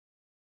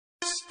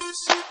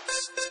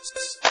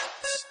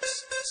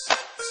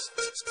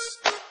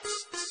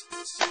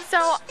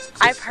So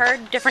I've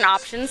heard different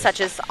options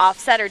such as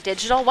offset or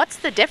digital. What's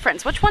the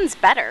difference? Which one's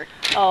better?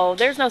 Oh,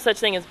 there's no such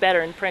thing as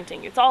better in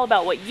printing. It's all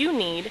about what you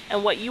need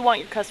and what you want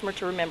your customer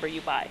to remember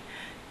you by.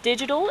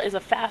 Digital is a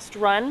fast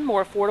run,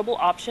 more affordable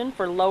option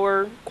for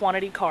lower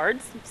quantity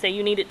cards. Say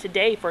you need it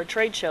today for a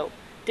trade show.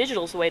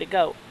 Digital's the way to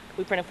go.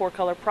 We print a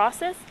 4-color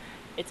process.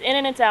 It's in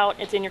and it's out.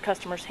 It's in your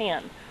customer's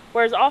hand.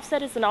 Whereas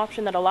offset is an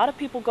option that a lot of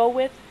people go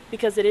with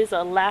because it is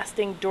a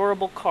lasting,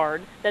 durable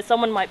card that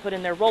someone might put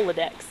in their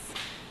Rolodex.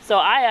 So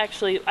I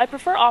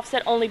prefer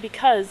offset only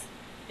because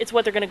it's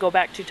what they're going to go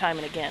back to time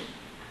and again.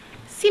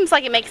 Seems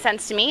like it makes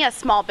sense to me. A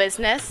small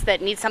business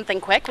that needs something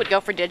quick would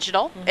go for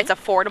digital. It's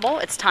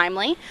affordable, it's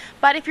timely.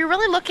 But if you're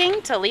really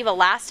looking to leave a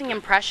lasting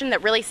impression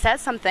that really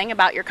says something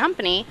about your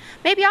company,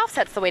 maybe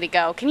offset's the way to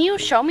go. Can you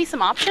show me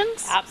some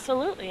options?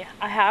 Absolutely.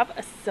 I have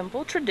a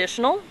simple,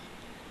 traditional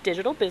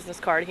digital business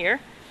card here.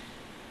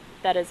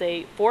 That is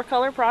a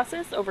 4-color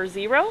process over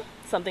 0,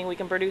 something we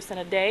can produce in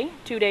a day,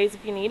 2 days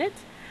if you need it.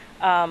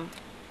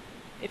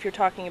 If you're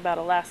talking about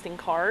a lasting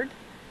card,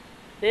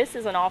 this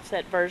is an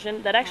offset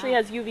version that actually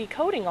has UV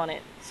coating on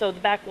it, so the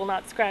back will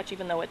not scratch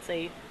even though it's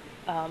a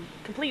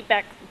complete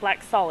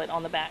black solid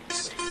on the back.